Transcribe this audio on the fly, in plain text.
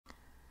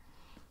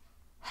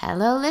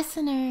Hello,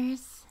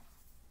 listeners.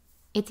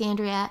 It's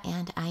Andrea,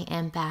 and I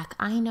am back.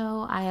 I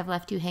know I have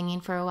left you hanging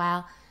for a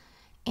while,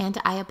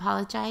 and I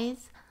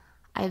apologize.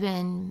 I've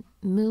been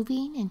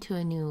moving into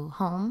a new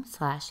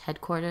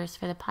home/headquarters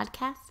for the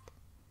podcast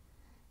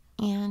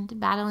and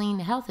battling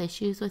health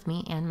issues with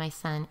me and my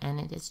son, and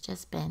it has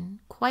just been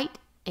quite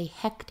a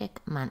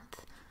hectic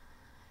month.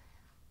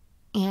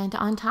 And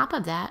on top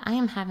of that, I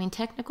am having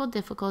technical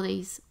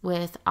difficulties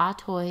with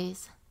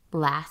Toy's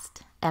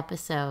last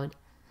episode.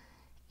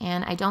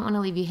 And I don't want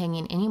to leave you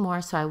hanging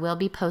anymore, so I will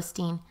be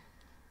posting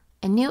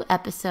a new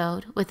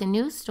episode with a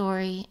new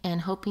story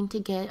and hoping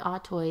to get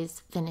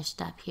Toys finished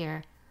up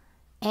here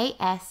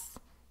ASAP.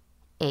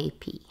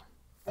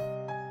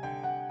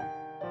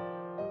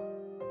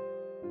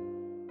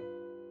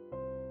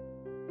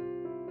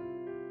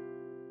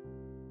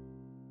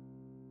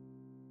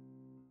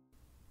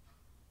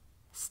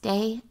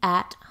 Stay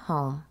at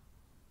home.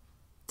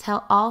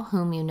 Tell all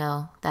whom you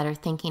know that are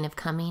thinking of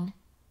coming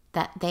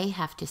that they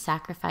have to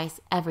sacrifice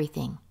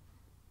everything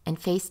and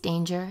face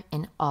danger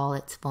in all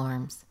its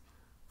forms,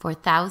 for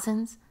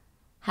thousands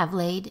have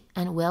laid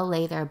and will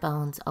lay their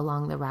bones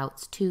along the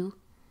routes to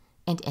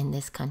and in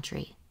this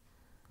country.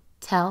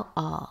 Tell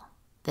all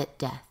that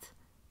death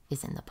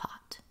is in the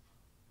pot.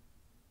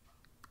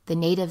 The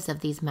natives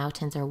of these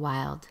mountains are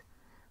wild,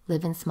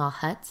 live in small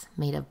huts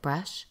made of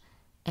brush,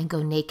 and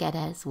go naked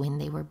as when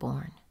they were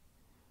born.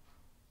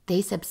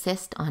 They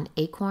subsist on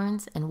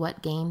acorns and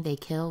what game they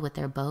kill with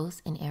their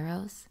bows and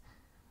arrows.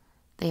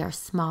 They are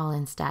small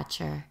in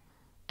stature,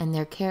 and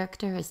their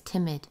character is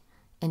timid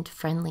and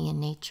friendly in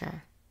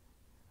nature.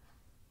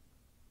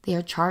 They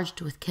are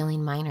charged with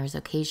killing miners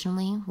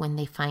occasionally when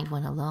they find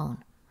one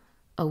alone,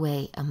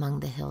 away among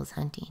the hills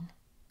hunting.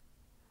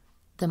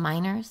 The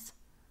miners,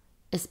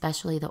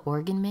 especially the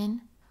organ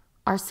men,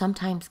 are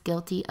sometimes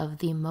guilty of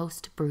the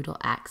most brutal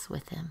acts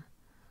with him,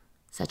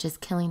 such as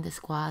killing the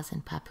squaws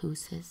and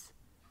papooses.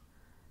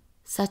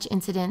 Such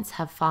incidents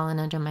have fallen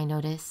under my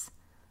notice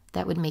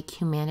that would make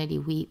humanity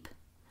weep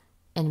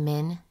and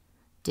men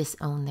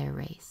disown their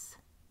race.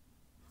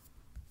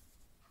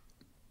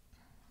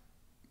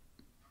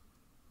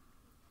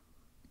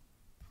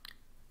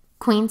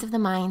 Queens of the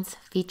Mines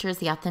features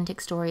the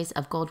authentic stories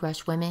of gold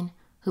rush women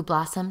who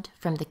blossomed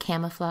from the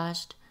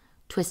camouflaged,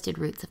 twisted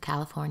roots of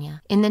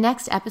California. In the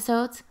next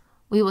episodes,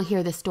 we will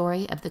hear the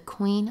story of the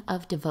Queen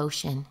of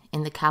Devotion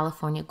in the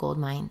California gold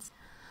mines.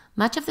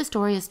 Much of the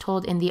story is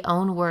told in the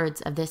own words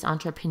of this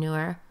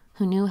entrepreneur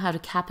who knew how to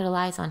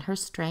capitalize on her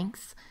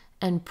strengths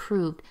and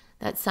proved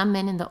that some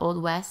men in the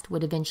Old West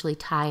would eventually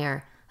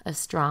tire of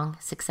strong,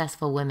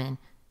 successful women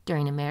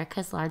during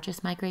America's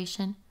largest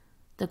migration,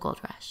 the Gold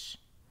Rush.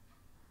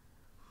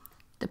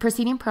 The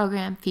preceding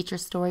program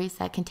features stories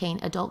that contain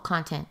adult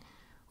content,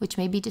 which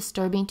may be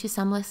disturbing to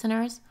some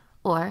listeners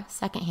or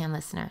secondhand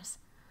listeners.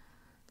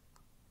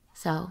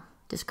 So,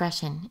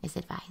 discretion is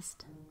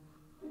advised.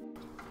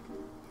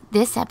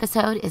 This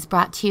episode is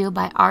brought to you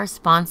by our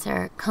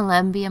sponsor,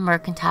 Columbia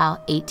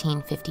Mercantile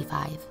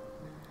 1855.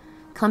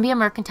 Columbia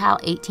Mercantile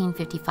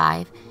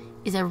 1855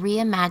 is a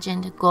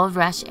reimagined Gold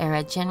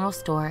Rush-era general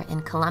store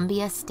in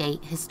Columbia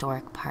State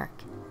Historic Park.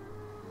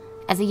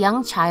 As a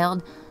young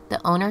child, the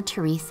owner,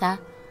 Teresa,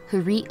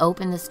 who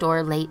reopened the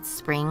store late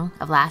spring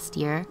of last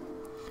year,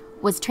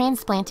 was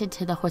transplanted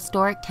to the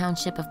historic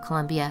township of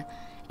Columbia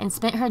and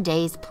spent her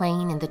days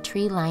playing in the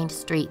tree-lined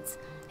streets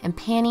and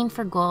panning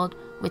for gold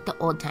with the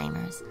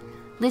old-timers,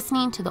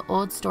 listening to the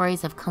old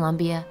stories of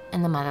Columbia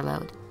and the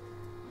Motherlode.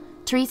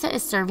 Teresa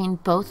is serving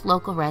both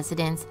local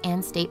residents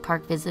and state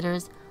park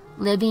visitors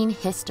living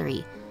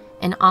history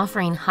and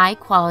offering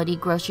high-quality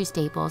grocery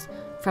staples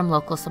from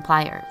local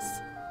suppliers.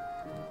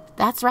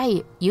 That's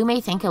right, you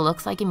may think it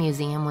looks like a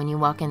museum when you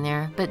walk in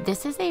there, but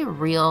this is a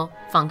real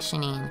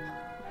functioning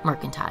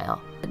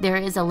mercantile. There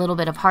is a little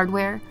bit of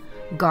hardware,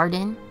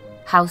 garden,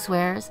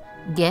 housewares,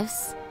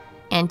 gifts,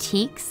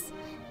 antiques,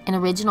 and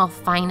original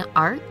fine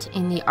art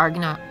in the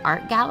Argonaut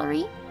Art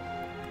Gallery,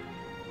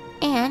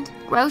 and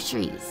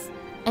groceries.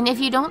 And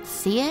if you don't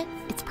see it,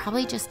 it's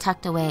probably just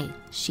tucked away.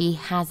 She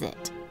has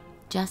it.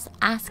 Just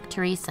ask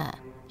Teresa.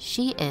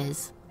 She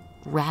is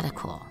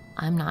radical.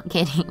 I'm not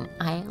kidding.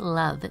 I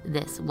love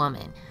this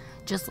woman.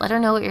 Just let her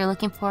know what you're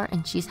looking for,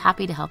 and she's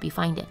happy to help you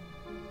find it.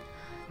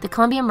 The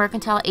Columbia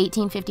Mercantile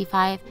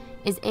 1855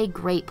 is a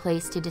great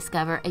place to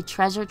discover a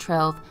treasure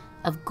trove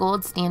of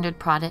gold standard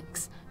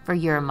products for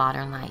your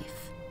modern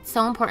life. It's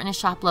so important to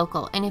shop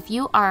local, and if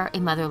you are a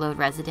Motherlode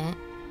resident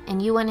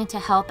and you wanted to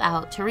help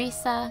out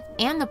Teresa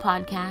and the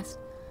podcast,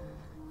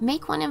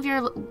 make one of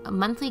your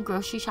monthly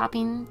grocery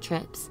shopping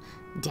trips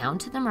down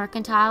to the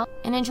Mercantile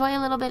and enjoy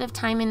a little bit of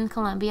time in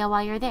Columbia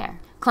while you're there.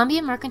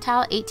 Columbia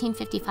Mercantile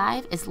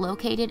 1855 is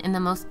located in the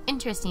most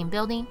interesting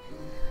building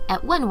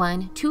at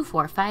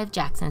 11245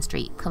 Jackson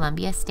Street,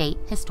 Columbia State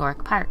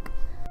Historic Park.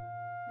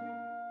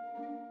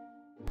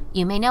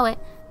 You may know it,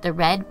 the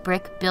red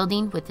brick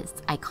building with its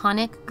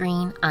iconic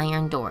green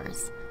iron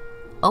doors.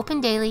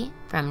 Open daily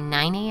from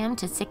 9 a.m.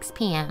 to 6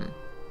 p.m.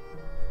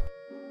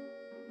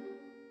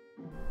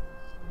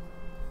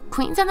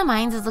 Queens of the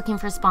Mines is looking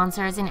for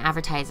sponsors and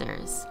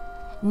advertisers.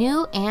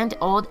 New and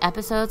old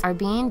episodes are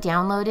being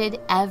downloaded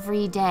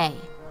every day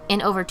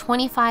in over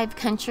 25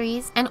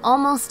 countries and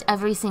almost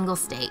every single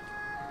state.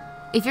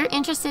 If you're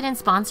interested in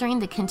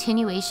sponsoring the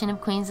continuation of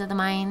Queens of the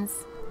Mines,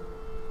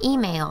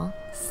 email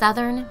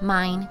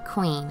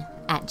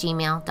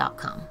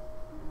southernminequeen@gmail.com.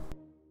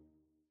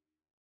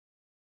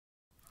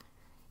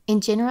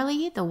 In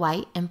generally the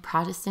white and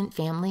Protestant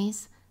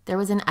families, there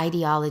was an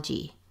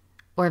ideology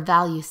or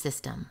value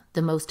system,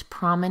 the most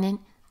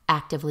prominent,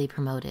 actively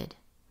promoted.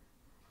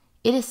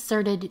 It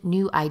asserted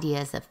new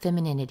ideas of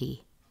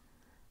femininity,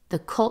 the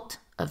cult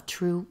of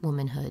true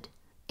womanhood,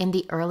 in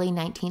the early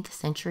 19th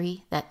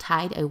century that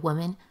tied a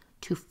woman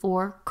to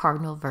 4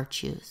 cardinal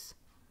virtues: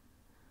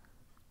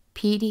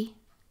 piety,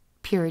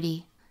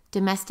 purity,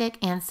 domestic,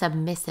 and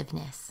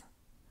submissiveness.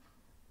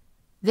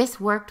 This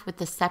worked with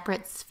the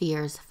separate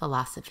spheres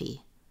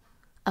philosophy,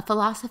 a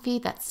philosophy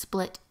that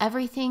split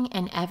everything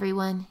and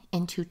everyone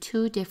into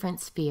 2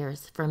 different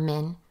spheres for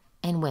men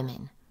and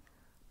women,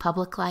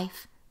 public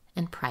life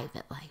and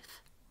private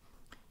life.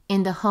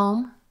 In the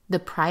home, the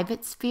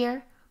private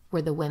sphere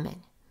were the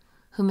women,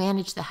 who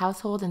managed the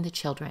household and the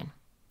children.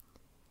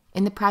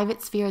 In the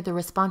private sphere, the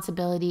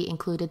responsibility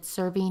included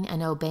serving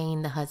and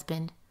obeying the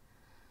husband.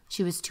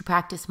 She was to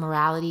practice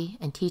morality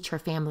and teach her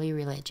family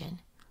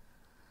religion.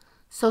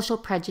 Social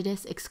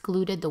prejudice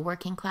excluded the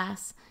working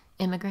class,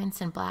 immigrants,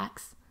 and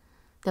blacks.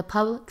 The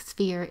public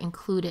sphere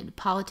included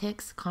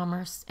politics,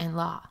 commerce, and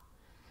law.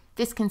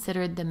 This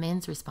considered the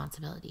men's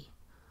responsibility,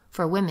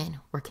 for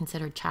women were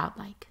considered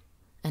childlike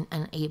and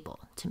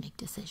unable to make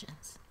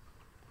decisions.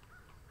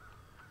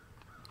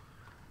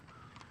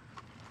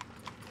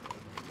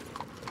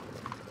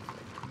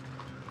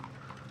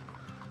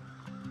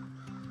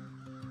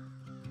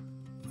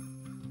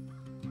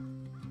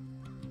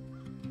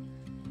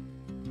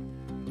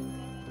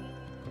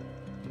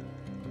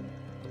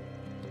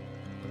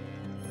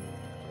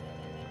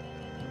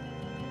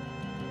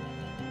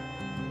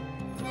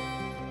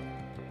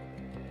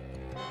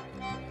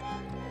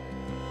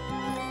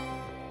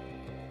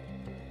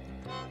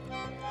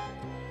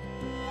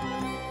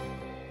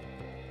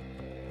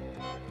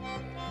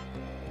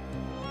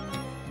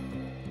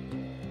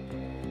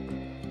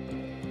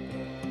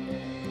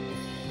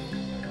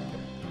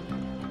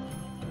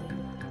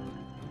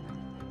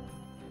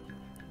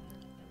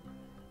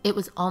 It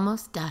was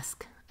almost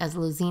dusk as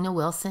Luzena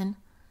Wilson,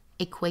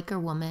 a Quaker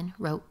woman,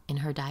 wrote in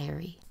her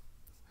diary.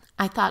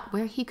 I thought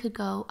where he could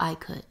go, I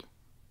could,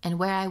 and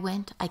where I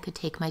went, I could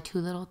take my 2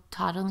 little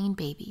toddling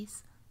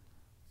babies.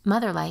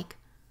 Mother-like,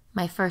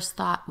 my first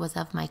thought was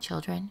of my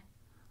children.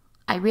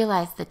 I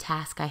realized the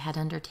task I had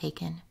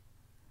undertaken.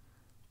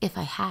 If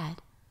I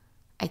had,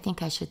 I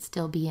think I should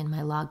still be in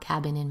my log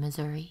cabin in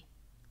Missouri.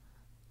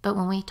 But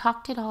when we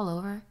talked it all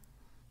over,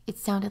 it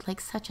sounded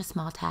like such a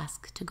small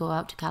task to go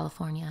out to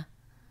California.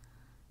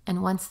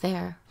 And once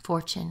there,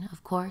 fortune,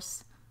 of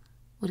course,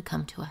 would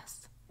come to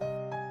us.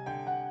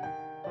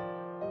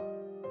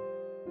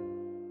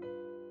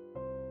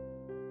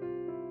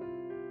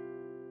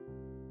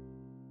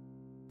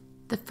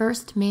 The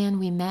first man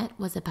we met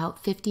was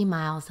about 50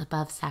 miles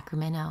above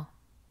Sacramento.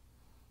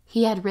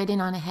 He had ridden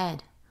on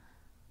ahead,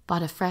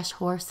 bought a fresh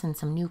horse and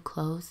some new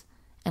clothes,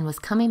 and was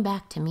coming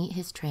back to meet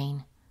his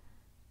train.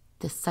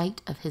 The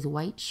sight of his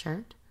white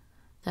shirt,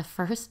 the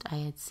first I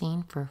had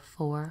seen for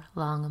 4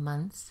 long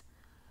months,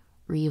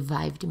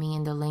 revived me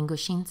in the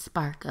languishing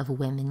spark of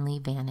womanly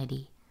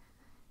vanity.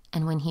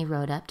 And when he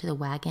rode up to the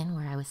wagon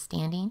where I was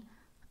standing,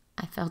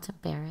 I felt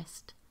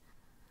embarrassed,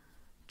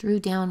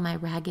 drew down my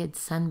ragged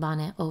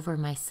sun-bonnet over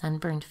my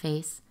sunburned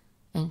face,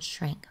 and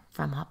shrank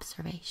from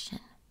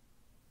observation.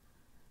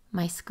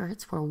 My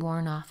skirts were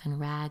worn off in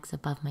rags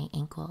above my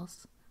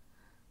ankles.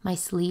 My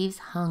sleeves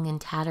hung in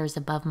tatters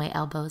above my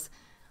elbows,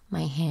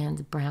 my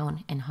hands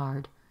brown and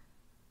hard,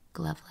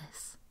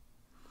 gloveless.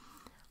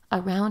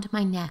 Around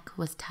my neck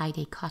was tied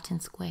a cotton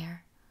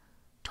square,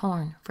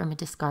 torn from a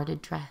discarded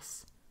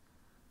dress.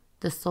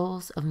 The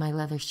soles of my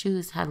leather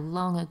shoes had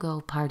long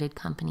ago parted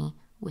company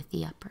with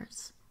the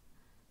uppers.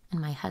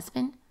 And my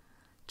husband,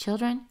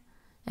 children,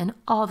 and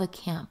all the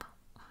camp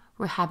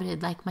were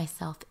habited like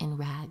myself in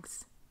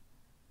rags.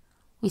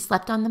 We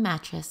slept on the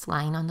mattress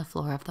lying on the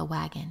floor of the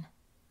wagon.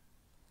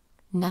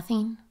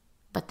 Nothing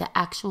but the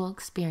actual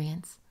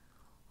experience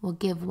will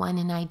give one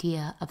an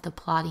idea of the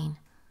plodding,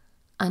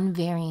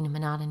 unvarying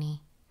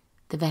monotony,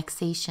 the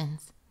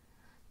vexations,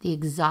 the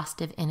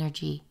exhaustive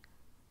energy,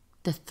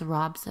 the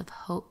throbs of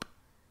hope,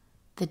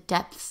 the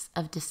depths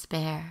of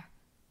despair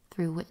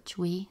through which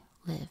we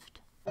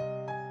lived.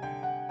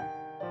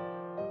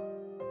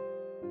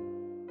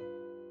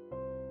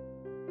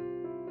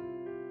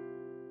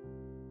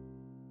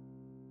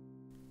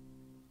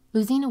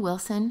 Luzena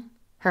Wilson,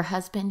 her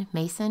husband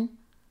Mason,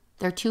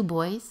 their 2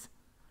 boys,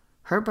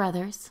 her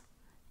brothers,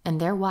 and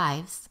their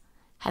wives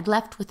had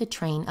left with a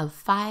train of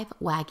 5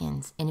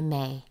 wagons in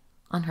May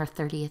on her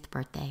 30th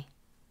birthday.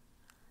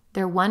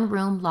 Their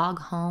 1-room log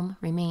home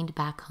remained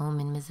back home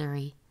in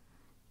Missouri.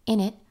 In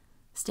it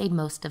stayed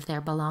most of their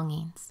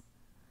belongings.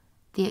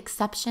 the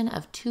exception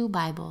of 2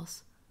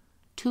 Bibles,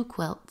 2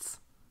 quilts,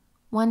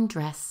 1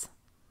 dress,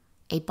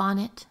 a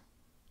bonnet,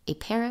 a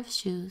pair of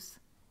shoes,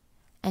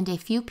 and a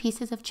few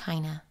pieces of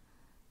china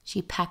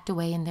she packed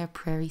away in their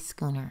prairie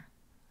schooner,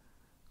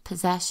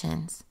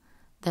 possessions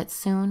that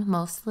soon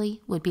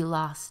mostly would be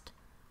lost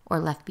or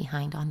left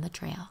behind on the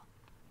trail.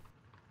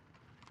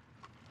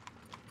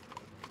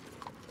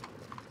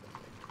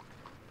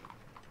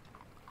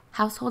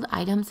 Household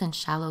items and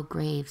shallow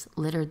graves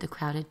littered the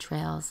crowded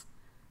trails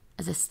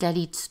as a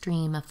steady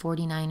stream of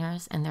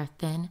 49ers and their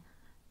thin,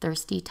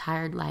 thirsty,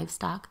 tired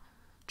livestock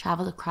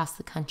traveled across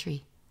the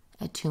country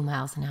at 2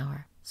 miles an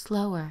hour,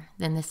 slower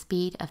than the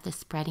speed of the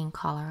spreading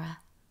cholera.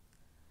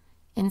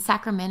 In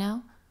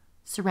Sacramento,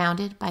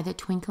 surrounded by the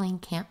twinkling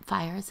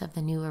campfires of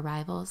the new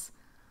arrivals,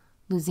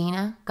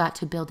 Luzena got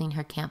to building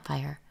her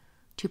campfire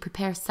to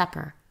prepare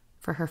supper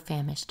for her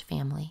famished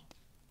family.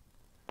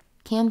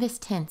 Canvas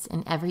tents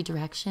in every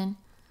direction,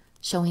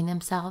 showing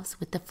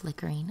themselves with the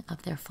flickering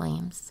of their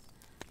flames.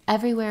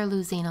 Everywhere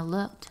Luzena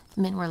looked,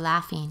 men were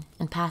laughing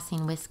and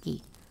passing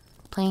whiskey,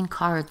 playing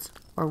cards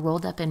or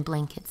rolled up in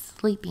blankets,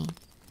 sleeping,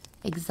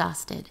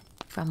 exhausted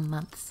from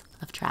months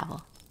of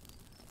travel.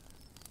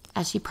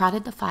 As she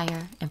prodded the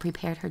fire and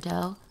prepared her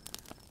dough,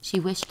 she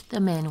wished the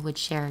men would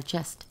share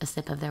just a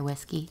sip of their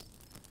whiskey,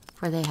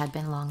 for they had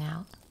been long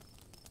out.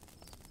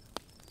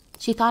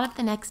 She thought of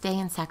the next day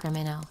in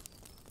Sacramento.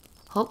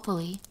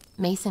 Hopefully,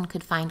 Mason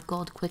could find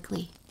gold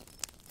quickly,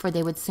 for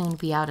they would soon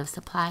be out of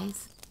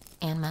supplies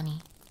and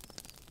money.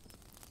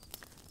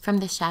 From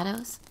the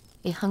shadows,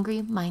 a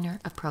hungry miner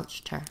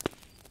approached her.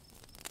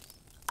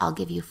 "I'll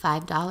give you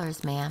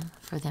 $5, ma'am,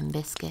 for them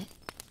biscuit."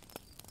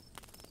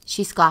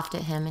 She scoffed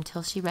at him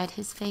until she read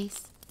his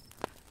face.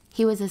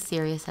 He was as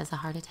serious as a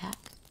heart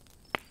attack.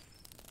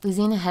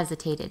 Luzena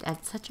hesitated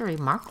at such a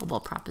remarkable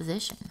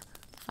proposition.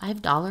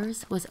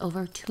 $5 was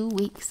over 2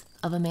 weeks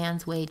of a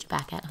man's wage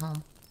back at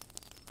home.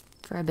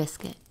 For a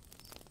biscuit.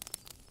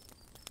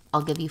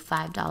 "I'll give you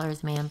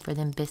 $5, ma'am, for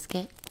them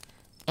biscuit,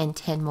 and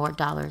 $10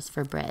 more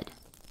for bread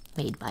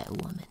made by a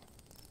woman."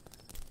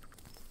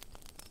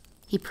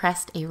 He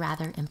pressed a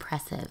rather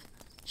impressive,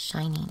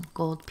 shining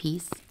gold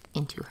piece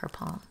into her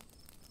palm.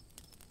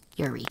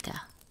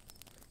 Eureka.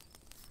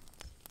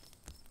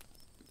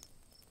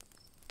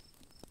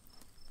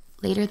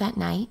 Later that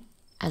night,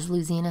 as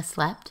Luzena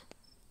slept,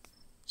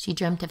 she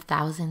dreamt of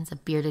thousands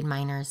of bearded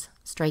miners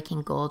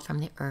striking gold from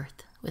the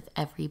earth with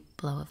every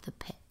blow of the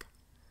pick,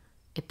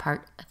 a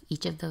part of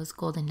each of those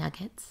golden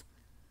nuggets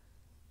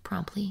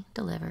promptly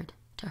delivered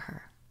to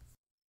her.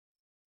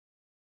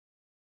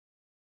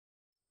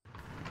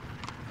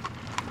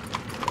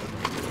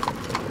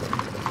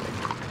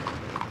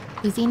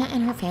 Luzena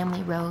and her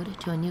family rode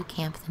to a new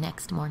camp the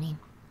next morning,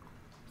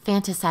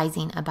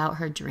 fantasizing about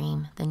her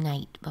dream the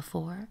night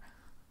before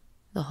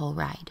the whole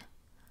ride.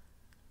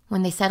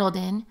 When they settled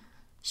in,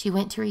 she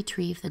went to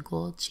retrieve the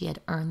gold she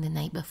had earned the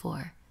night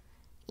before,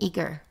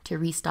 eager to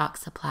restock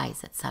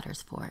supplies at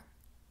Sutter's Fort.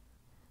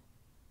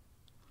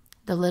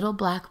 The little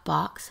black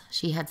box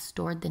she had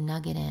stored the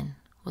nugget in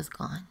was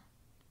gone.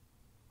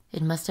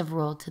 It must have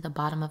rolled to the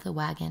bottom of the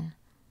wagon,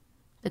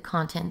 the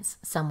contents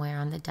somewhere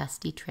on the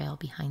dusty trail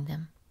behind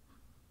them.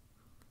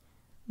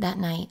 That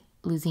night,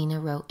 Luzena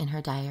wrote in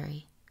her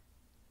diary,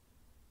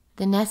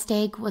 "The nest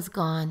egg was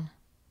gone,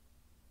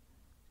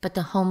 but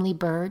the homely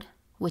bird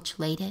which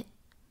laid it,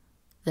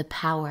 the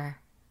power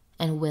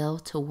and will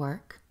to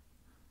work,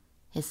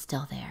 is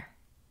still there."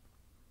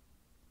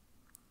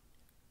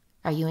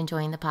 Are you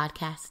enjoying the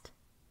podcast?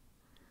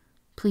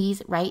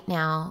 Please right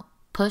now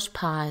push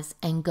pause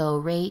and go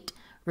rate,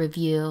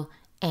 review,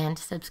 and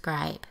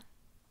subscribe.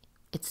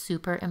 It's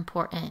super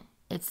important.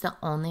 It's the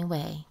only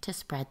way to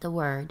spread the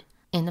word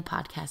in the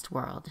podcast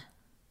world.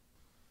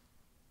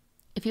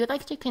 If you would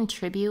like to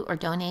contribute or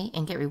donate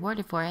and get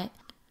rewarded for it,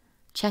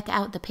 check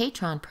out the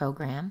Patreon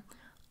program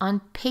on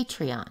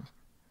Patreon.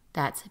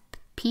 That's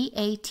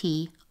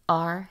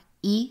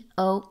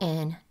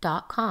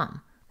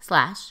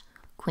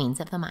patreon.com/Queens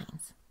of the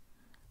Mines.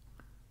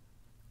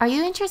 Are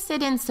you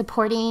interested in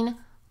supporting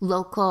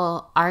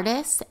local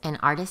artists and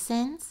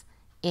artisans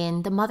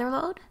in the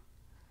Motherlode?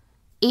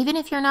 Even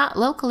if you're not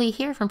locally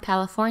here from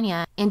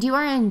California and you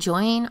are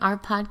enjoying our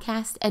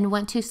podcast and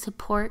want to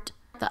support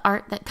the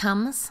art that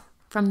comes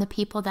from the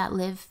people that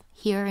live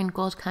here in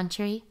Gold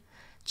Country,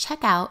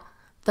 check out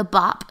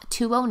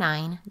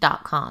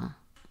thebop209.com.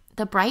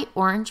 The Bright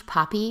Orange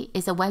Poppy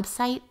is a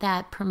website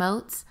that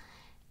promotes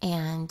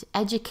and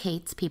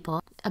educates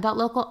people about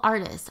local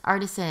artists,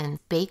 artisans,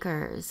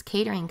 bakers,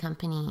 catering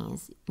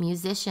companies,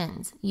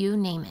 musicians, you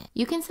name it.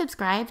 You can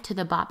subscribe to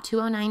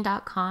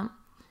thebop209.com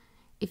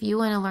if you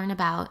want to learn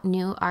about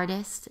new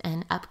artists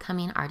and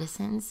upcoming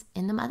artisans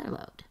in the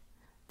Motherlode.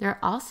 There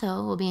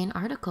also will be an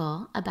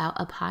article about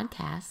a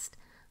podcast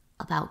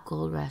about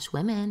Gold Rush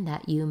women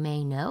that you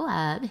may know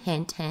of,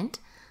 hint, hint,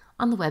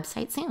 on the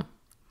website soon.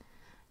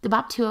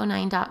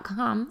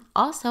 Thebop209.com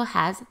also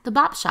has the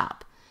Bop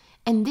Shop,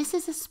 and this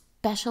is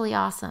especially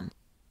awesome.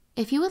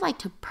 If you would like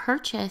to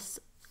purchase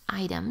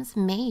items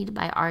made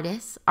by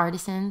artists,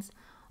 artisans,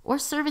 or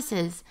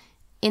services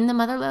in the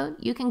Motherlode,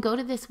 you can go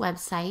to this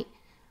website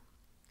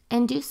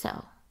and do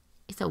so.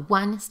 It's a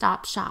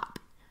one-stop shop.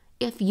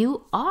 If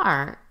you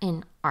are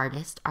an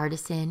artist,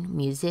 artisan,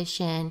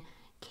 musician,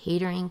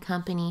 catering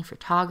company,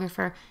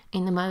 photographer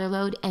in the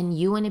Motherlode, and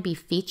you want to be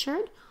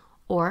featured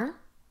or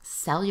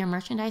sell your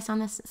merchandise on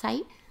this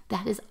site,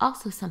 that is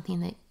also something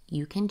that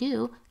you can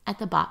do at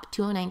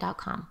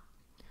thebop209.com.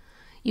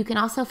 You can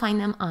also find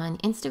them on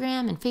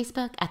Instagram and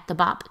Facebook at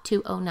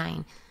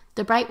thebop209.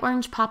 The Bright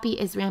Orange Poppy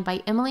is ran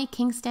by Emily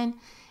Kingston,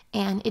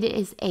 and it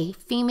is a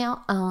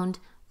female-owned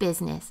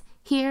business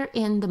here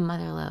in the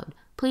Motherlode.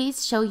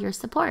 Please show your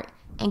support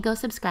and go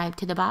subscribe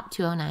to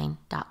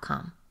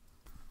thebop209.com.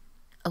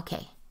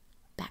 Okay,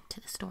 back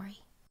to the story.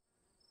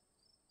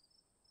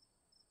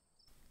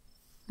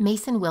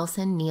 Mason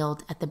Wilson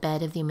kneeled at the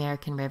bed of the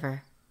American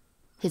River,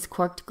 his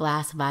corked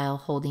glass vial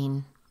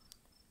holding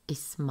a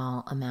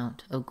small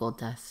amount of gold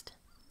dust.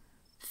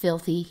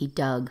 Filthy, he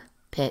dug,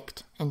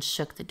 picked, and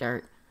shook the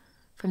dirt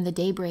from the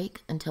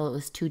daybreak until it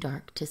was too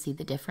dark to see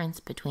the difference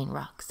between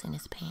rocks in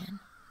his pan.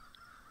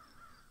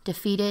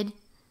 Defeated,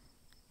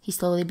 he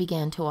slowly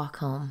began to walk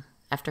home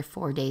after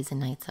 4 days and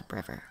nights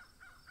upriver,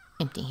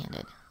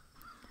 empty-handed.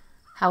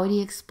 How would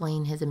he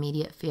explain his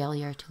immediate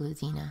failure to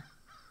Luzena?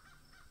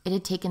 It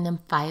had taken them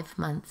 5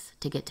 months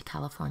to get to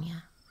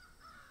California,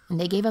 and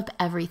they gave up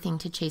everything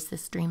to chase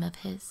this dream of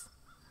his.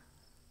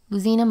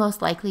 Luzena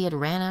most likely had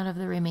ran out of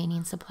the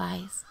remaining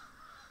supplies,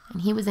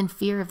 and he was in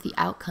fear of the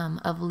outcome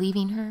of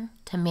leaving her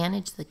to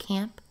manage the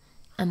camp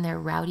and their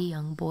rowdy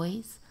young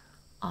boys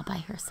all by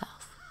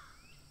herself.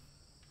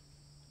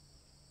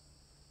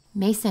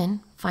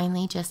 Mason,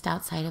 finally just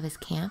outside of his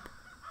camp,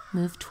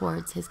 moved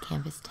towards his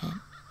canvas tent,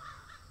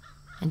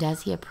 and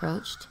as he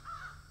approached,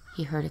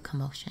 he heard a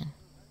commotion.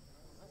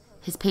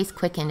 His pace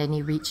quickened and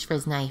he reached for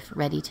his knife,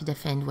 ready to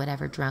defend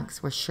whatever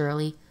drunks were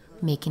surely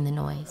making the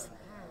noise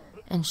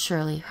and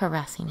surely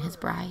harassing his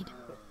bride.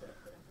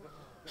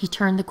 He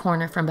turned the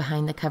corner from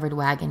behind the covered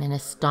wagon and,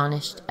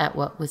 astonished at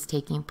what was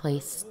taking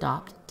place,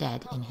 stopped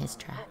dead in his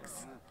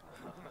tracks.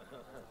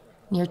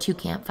 Near 2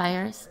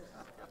 campfires,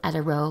 at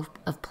a row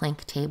of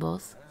plank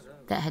tables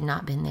that had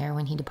not been there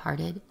when he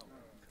departed,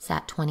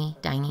 sat 20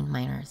 dining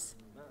miners.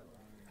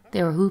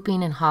 They were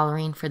whooping and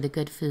hollering for the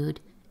good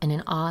food and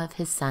in awe of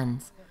his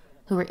sons,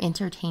 who were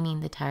entertaining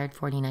the tired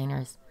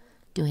 49ers,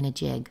 doing a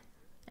jig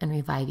and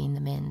reviving the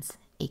men's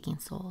aching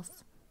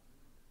souls.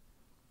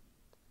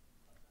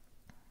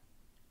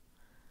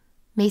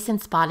 Mason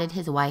spotted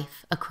his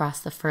wife across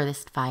the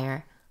furthest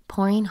fire,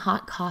 pouring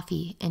hot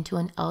coffee into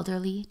an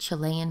elderly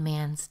Chilean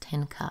man's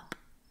tin cup.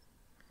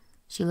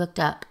 She looked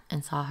up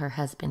and saw her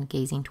husband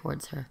gazing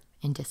towards her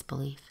in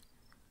disbelief,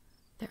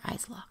 their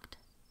eyes locked.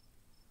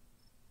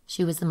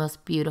 She was the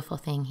most beautiful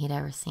thing he'd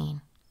ever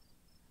seen.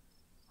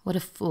 What a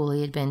fool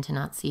he had been to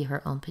not see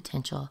her own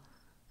potential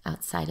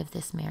outside of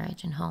this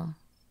marriage and home.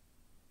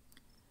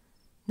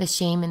 The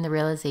shame and the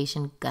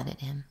realization gutted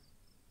him.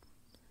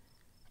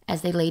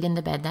 As they laid in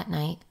the bed that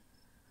night,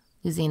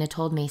 Luzena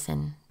told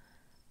Mason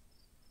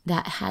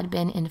that had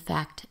been, in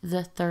fact,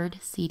 the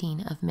 3rd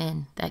seating of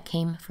men that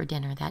came for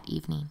dinner that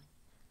evening,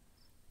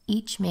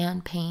 each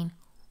man paying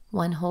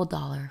 $1 whole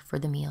for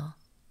the meal,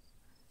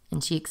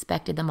 and she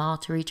expected them all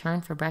to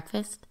return for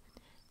breakfast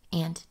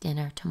and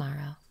dinner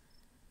tomorrow,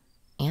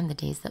 and the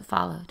days that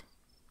followed.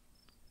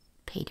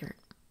 Pay dirt.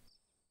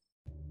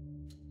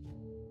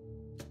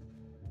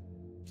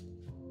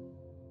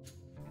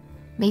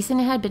 Mason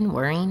had been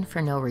worrying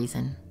for no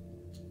reason.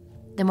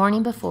 The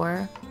morning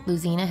before,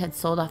 Luzena had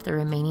sold off the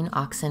remaining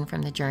oxen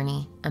from the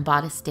journey and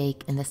bought a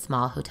stake in the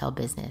small hotel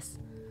business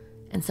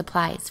and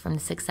supplies from the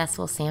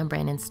successful Sam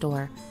Brandon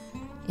store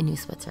in New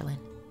Switzerland.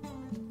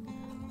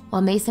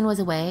 While Mason was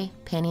away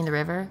panning the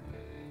river,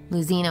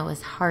 Luzena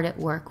was hard at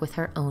work with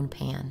her own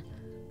pan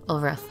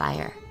over a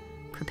fire,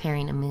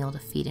 preparing a meal to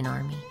feed an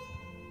army.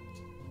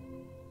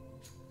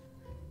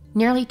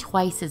 Nearly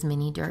twice as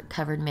many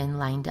dirt-covered men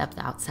lined up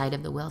outside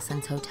of the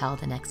Wilsons' hotel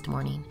the next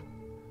morning.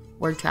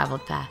 Word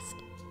traveled fast.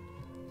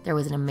 There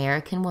was an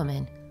American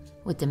woman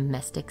with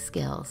domestic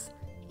skills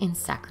in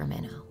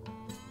Sacramento.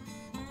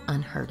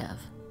 Unheard of.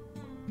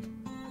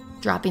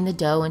 Dropping the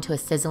dough into a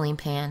sizzling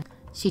pan,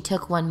 she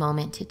took one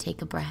moment to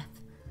take a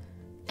breath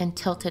and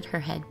tilted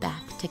her head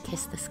back to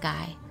kiss the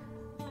sky,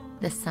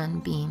 the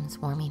sunbeams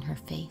warming her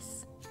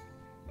face.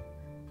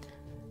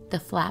 The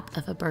flap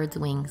of a bird's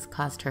wings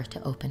caused her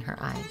to open her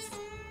eyes.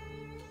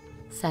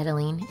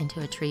 Settling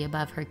into a tree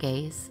above her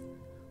gaze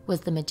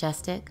was the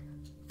majestic,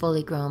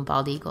 fully grown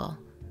bald eagle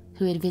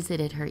who had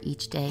visited her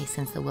each day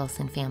since the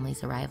Wilson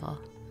family's arrival.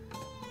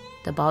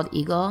 The bald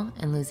eagle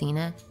and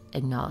Luzena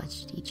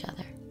acknowledged each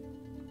other.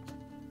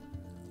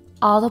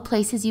 All the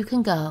places you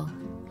can go,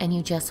 and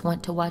you just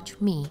want to watch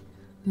me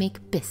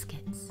make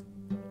biscuits.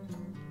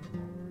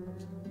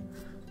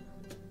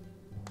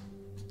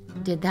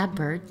 Did that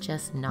bird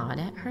just nod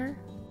at her?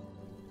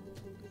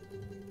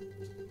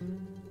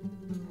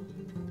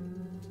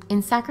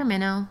 In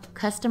Sacramento,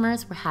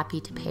 customers were happy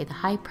to pay the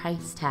high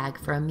price tag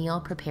for a meal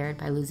prepared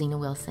by Luzena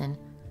Wilson,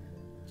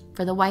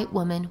 for the white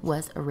woman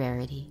was a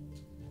rarity.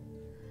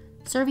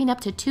 Serving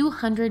up to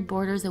 200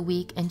 boarders a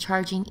week and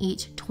charging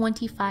each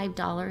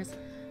 $25,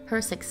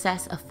 her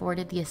success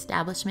afforded the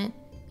establishment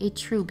a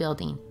true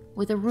building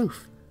with a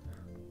roof,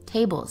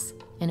 tables,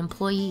 and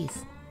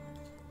employees.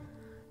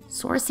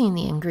 Sourcing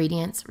the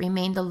ingredients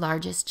remained the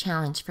largest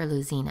challenge for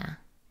Luzena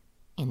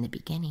in the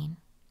beginning.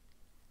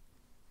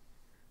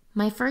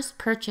 My first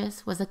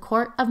purchase was a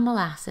quart of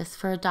molasses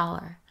for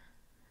 $1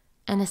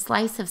 and a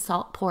slice of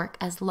salt pork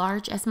as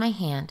large as my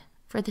hand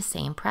for the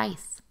same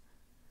price.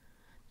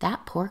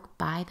 That pork,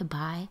 by the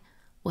by,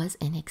 was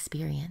an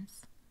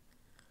experience.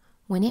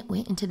 When it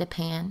went into the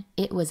pan,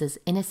 it was as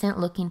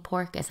innocent-looking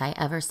pork as I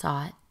ever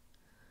saw it.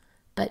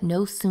 But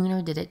no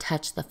sooner did it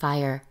touch the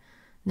fire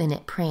than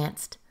it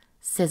pranced,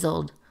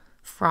 sizzled,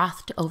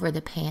 frothed over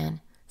the pan,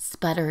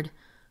 sputtered,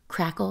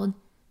 crackled,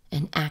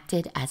 and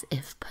acted as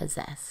if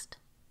possessed.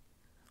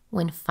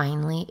 When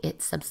finally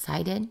it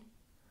subsided,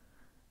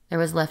 there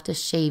was left a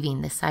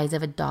shaving the size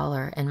of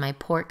 $1 and my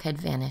pork had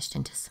vanished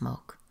into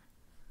smoke.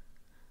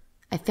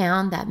 I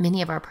found that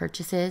many of our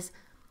purchases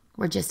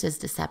were just as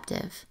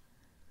deceptive,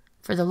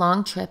 for the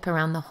long trip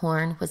around the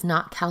Horn was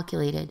not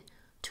calculated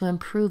to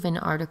improve an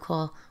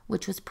article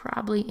which was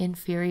probably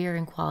inferior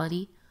in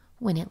quality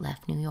when it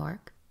left New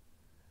York.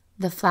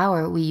 The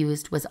flour we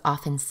used was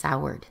often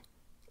soured,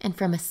 and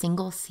from a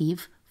single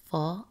sieve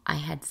full I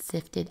had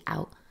sifted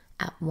out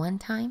at one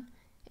time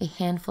a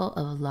handful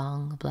of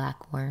long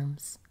black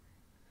worms.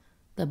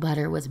 The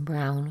butter was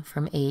brown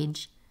from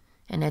age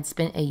and had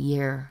spent a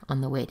year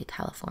on the way to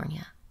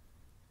California.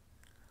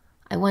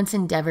 I once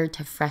endeavored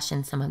to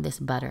freshen some of this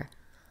butter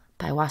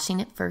by washing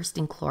it first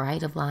in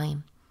chloride of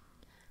lime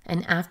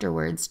and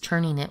afterwards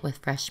churning it with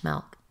fresh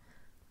milk.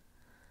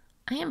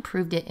 I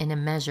improved it in a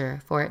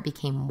measure, for it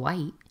became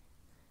white,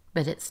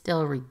 but it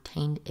still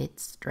retained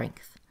its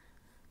strength.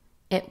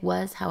 It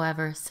was,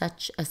 however,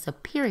 such a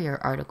superior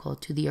article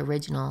to the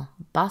original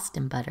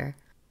Boston butter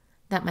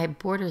that my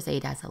boarders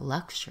ate as a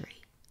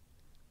luxury.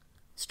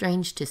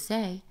 Strange to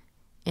say,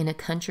 in a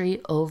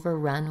country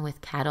overrun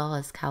with cattle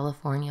as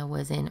California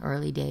was in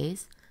early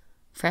days,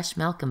 fresh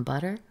milk and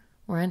butter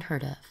were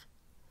unheard of,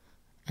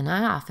 and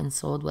I often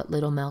sold what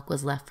little milk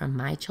was left from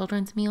my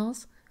children's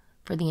meals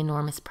for the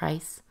enormous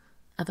price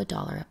of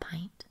 $1 a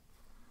pint.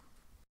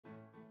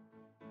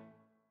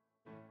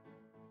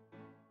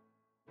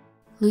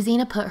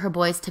 Luzena put her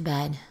boys to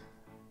bed,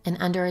 and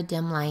under a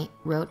dim light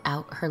wrote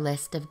out her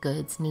list of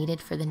goods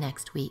needed for the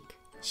next week.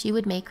 She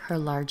would make her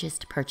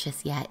largest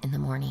purchase yet in the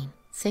morning.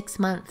 6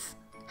 months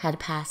had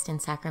passed in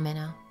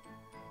Sacramento,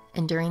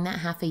 and during that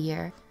half a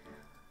year,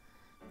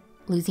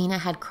 Luzena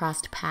had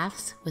crossed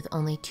paths with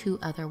only 2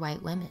 other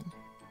white women.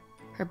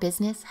 Her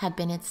business had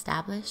been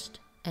established,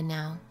 and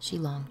now she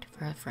longed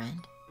for a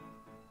friend.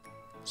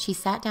 She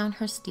sat down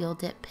her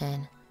steel-dip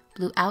pen,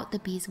 blew out the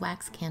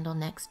beeswax candle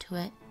next to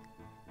it,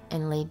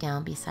 and laid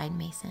down beside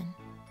Mason.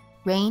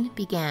 Rain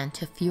began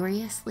to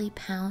furiously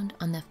pound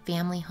on the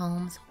family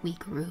home's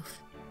weak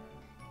roof,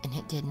 and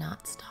it did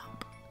not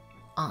stop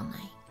all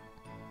night.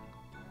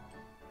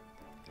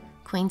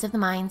 Queens of the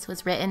Mines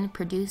was written,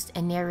 produced,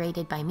 and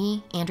narrated by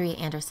me, Andrea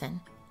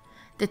Anderson.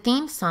 The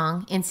theme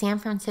song in San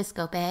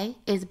Francisco Bay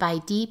is by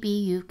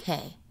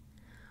DBUK,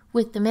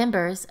 with the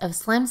members of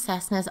Slim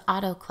Cessna's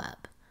Auto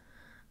Club,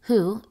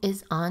 who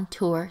is on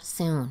tour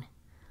soon.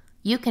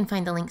 You can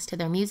find the links to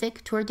their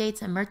music, tour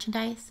dates, and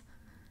merchandise,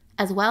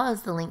 as well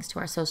as the links to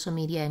our social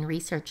media and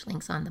research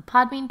links on the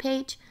Podbean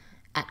page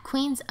at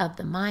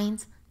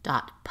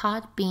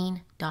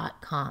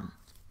queensofthemines.podbean.com.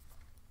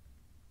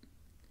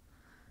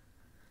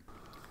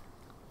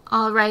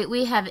 All right,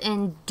 we have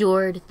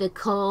endured the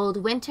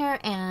cold winter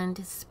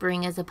and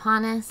spring is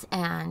upon us,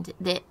 and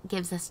that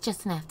gives us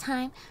just enough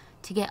time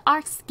to get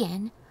our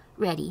skin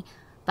ready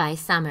by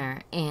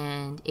summer.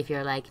 And if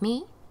you're like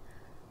me,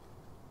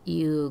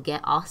 you get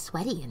all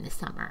sweaty in the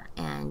summer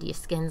and your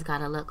skin's got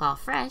to look all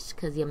fresh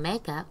because your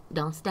makeup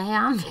don't stay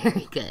on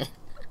very good.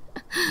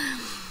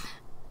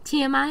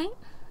 TMI?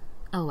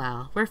 Oh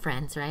wow, we're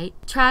friends, right?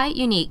 Try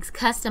Unique's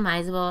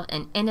customizable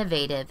and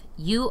innovative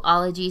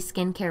U-ology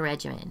skincare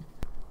regimen.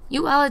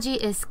 U-ology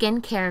is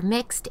skincare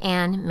mixed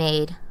and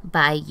made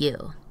by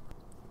you.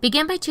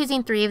 Begin by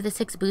choosing 3 of the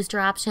 6 booster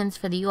options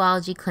for the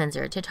U-ology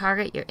cleanser to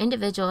target your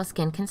individual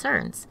skin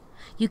concerns.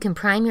 You can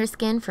prime your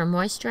skin for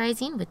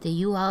moisturizing with the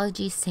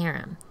U-ology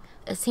serum,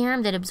 a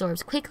serum that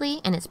absorbs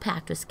quickly and is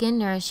packed with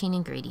skin-nourishing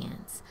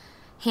ingredients.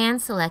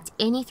 Hand select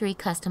any 3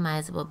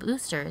 customizable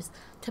boosters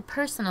to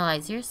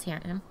personalize your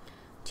serum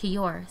to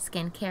your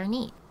skincare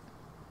need.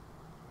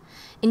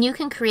 And you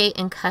can create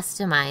and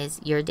customize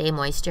your day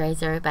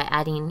moisturizer by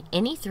adding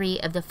any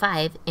 3 of the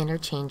 5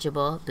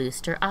 interchangeable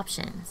booster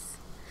options.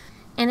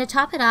 And to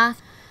top it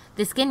off,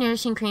 the Skin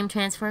Nourishing Cream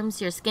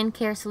transforms your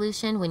skincare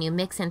solution when you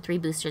mix in 3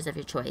 boosters of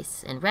your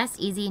choice. And rest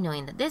easy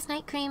knowing that this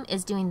night cream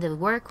is doing the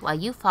work while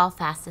you fall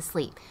fast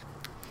asleep.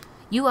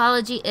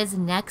 U-ology is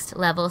next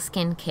level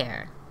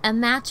skincare, a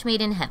match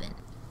made in heaven.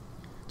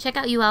 Check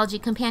out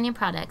ULG companion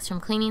products from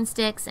cleaning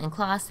sticks and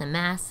cloths and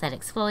masks that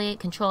exfoliate,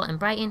 control, and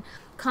brighten,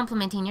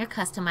 complementing your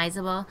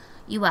customizable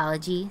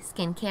ULG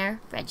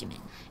skincare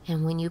regimen.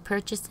 And when you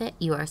purchase it,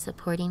 you are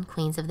supporting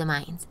Queens of the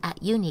Minds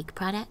at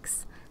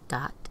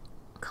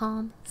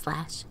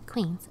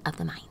uniqueproducts.com/Queens of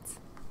the Minds.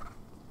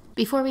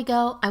 Before we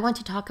go, I want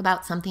to talk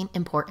about something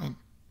important.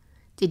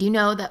 Did you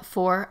know that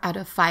 4 out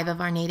of 5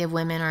 of our Native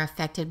women are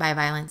affected by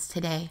violence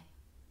today?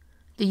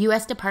 The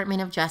U.S.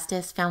 Department of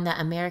Justice found that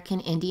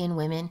American Indian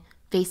women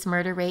face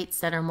murder rates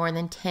that are more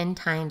than 10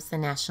 times the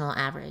national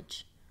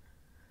average.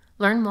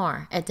 Learn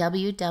more at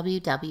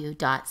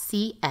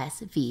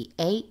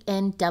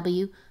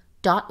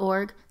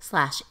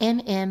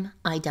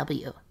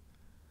www.csvanw.org/MMIW.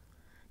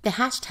 The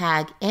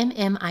hashtag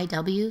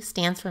MMIW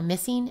stands for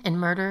Missing and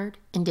Murdered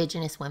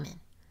Indigenous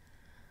Women.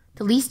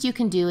 The least you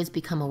can do is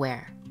become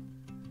aware.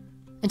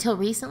 Until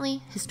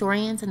recently,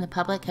 historians and the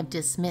public have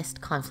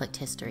dismissed conflict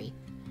history,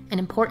 and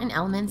important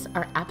elements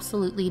are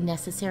absolutely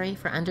necessary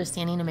for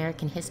understanding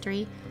American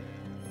history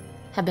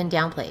have been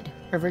downplayed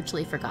or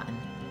virtually forgotten.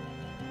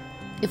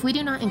 If we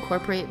do not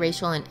incorporate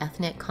racial and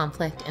ethnic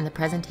conflict in the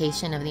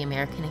presentation of the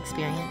American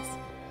experience,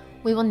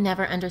 we will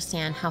never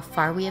understand how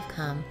far we have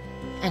come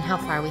and how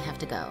far we have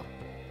to go.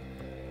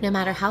 No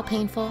matter how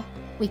painful,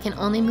 we can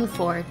only move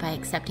forward by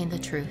accepting the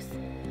truth.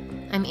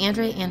 I'm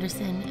Andrea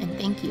Anderson, and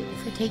thank you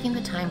for taking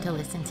the time to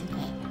listen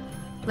today.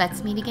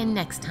 Let's meet again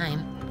next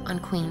time on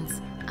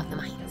Queens of the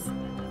Minds.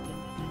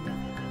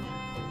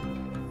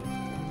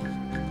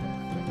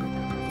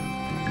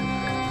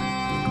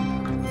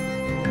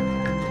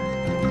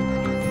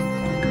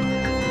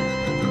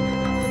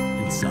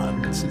 San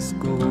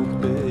Francisco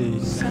Bay.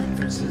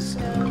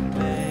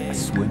 I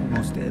swim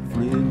most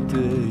every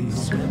day.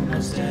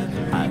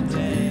 I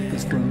take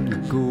us from the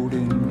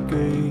Golden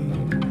Gate.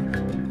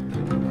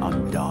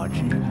 I'm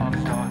dodging.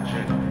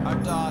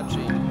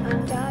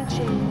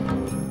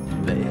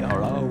 They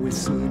are always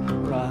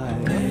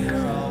surprised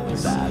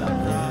that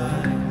I'm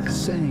there,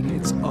 saying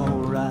it's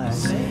alright.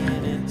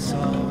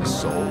 Salt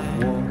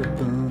water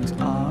burns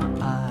our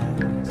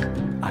eyes.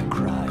 I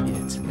cry,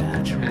 it's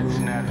natural.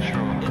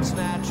 It's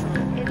natural.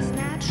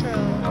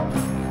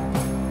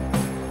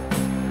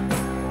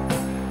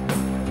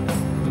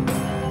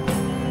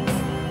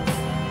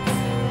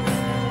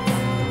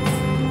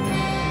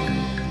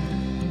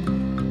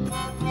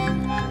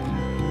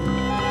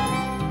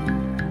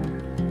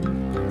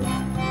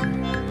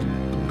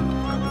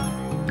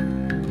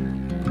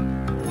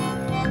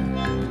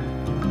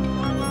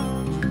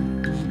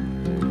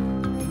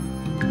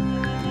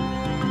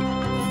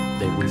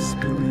 They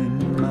whisper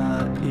in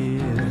my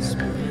ear,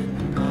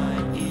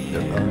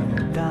 the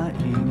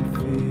undying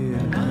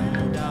fear.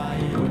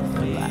 With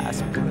the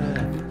last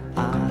breath I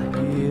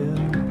hear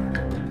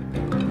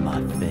my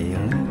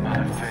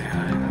failings.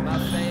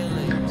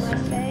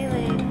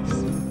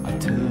 I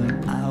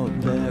turn out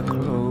their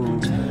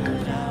clothes,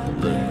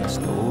 learn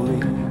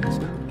stories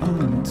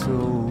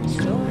untold,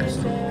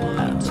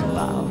 and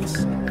mouths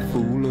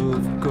full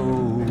of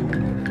gold.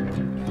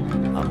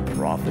 I'm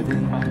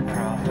profiting.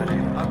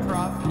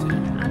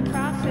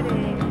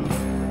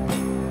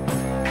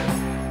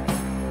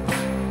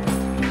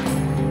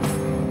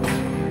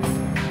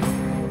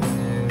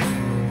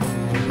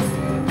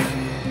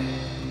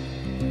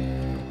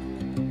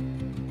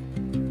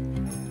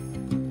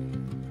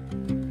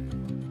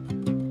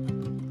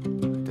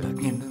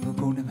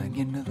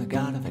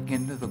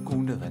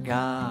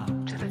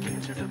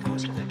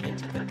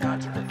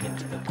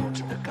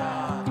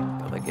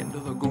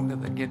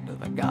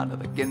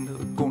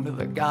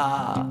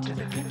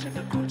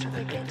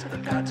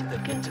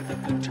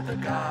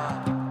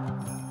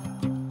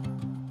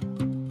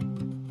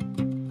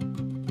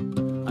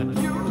 And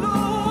you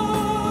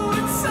know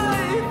it's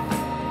safe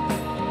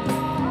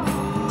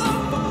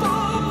up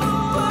above the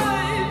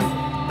plane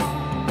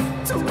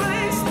to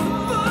raise the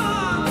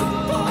bird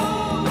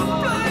upon the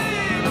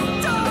flame of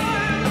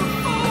time to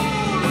fall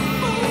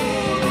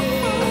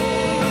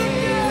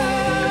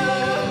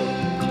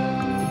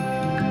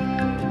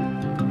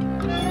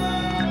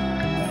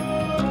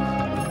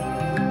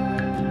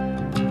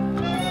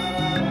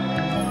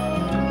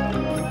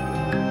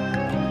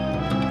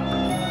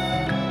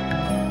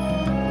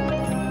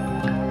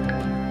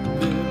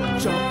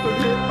Jumper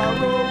hit my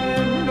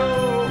rolling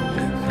nose.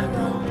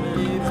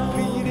 It's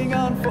bleeding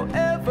on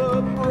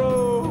forever,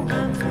 bro.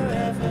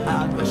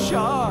 And the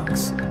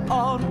sharks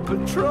on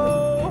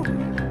patrol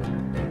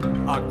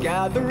are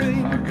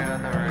gathering.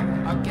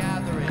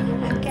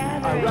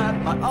 I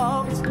wrap my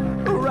arms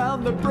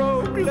around the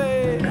broke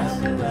legs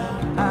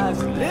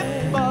as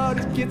limp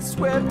bodies get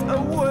swept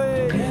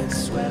away.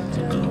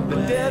 The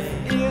deaf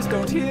ears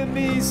don't hear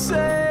me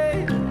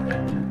say